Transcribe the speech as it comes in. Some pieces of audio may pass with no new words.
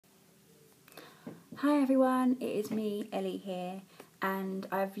Hi everyone, it is me, Ellie here, and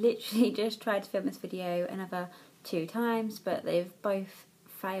I've literally just tried to film this video another 2 times, but they've both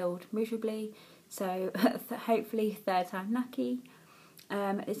failed miserably, so hopefully third time lucky.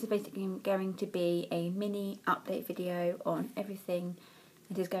 This is basically going to be a mini update video on everything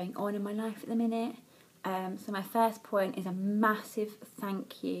that is going on in my life at the minute. So my first point is a massive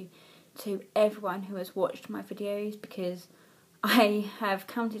thank you to everyone who has watched my videos, because I have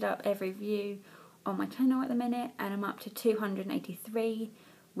counted up every view on my channel at the minute and I'm up to 283,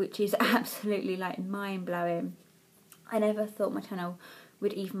 which is absolutely like mind blowing. I never thought my channel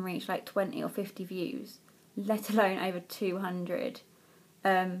would even reach like 20 or 50 views, let alone over 200.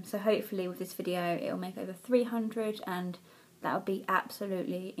 So hopefully with this video it'll make over 300 and that would be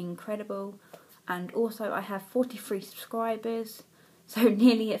absolutely incredible. And also I have 43 subscribers, so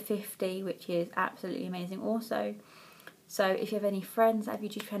nearly at 50, which is absolutely amazing also. So if you have any friends that have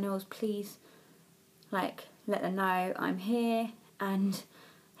YouTube channels, please let them know I'm here and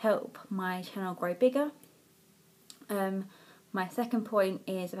help my channel grow bigger. My second point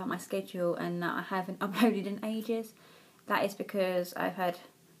is about my schedule and that I haven't uploaded in ages. That is because I've had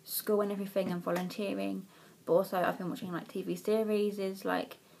school and everything and volunteering, but also I've been watching like TV series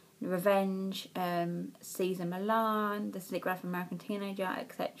like Revenge, Cesar Millan, The Secret Life of American Teenager,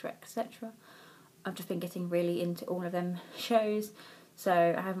 etc, etc. I've just been getting really into all of them shows,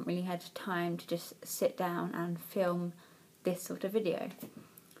 so I haven't really had time to just sit down and film this sort of video.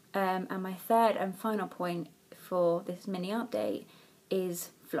 And my third and final point for this mini update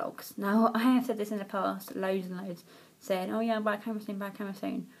is vlogs. Now, I have said this in the past loads and loads, saying, oh yeah, I'll buy a camera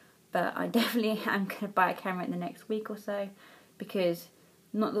soon, but I definitely am going to buy a camera in the next week or so, because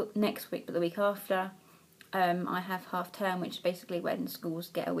not the next week but the week after, I have half term, which is basically when schools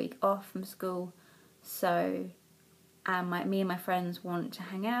get a week off from school. So me and my friends want to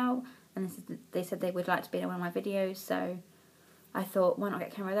hang out, and they said they would like to be in one of my videos, so I thought, why not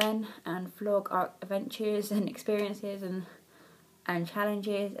get a camera then and vlog our adventures and experiences and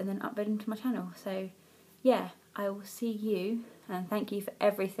challenges and then upload them to my channel. So yeah, I will see you, and thank you for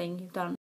everything you've done.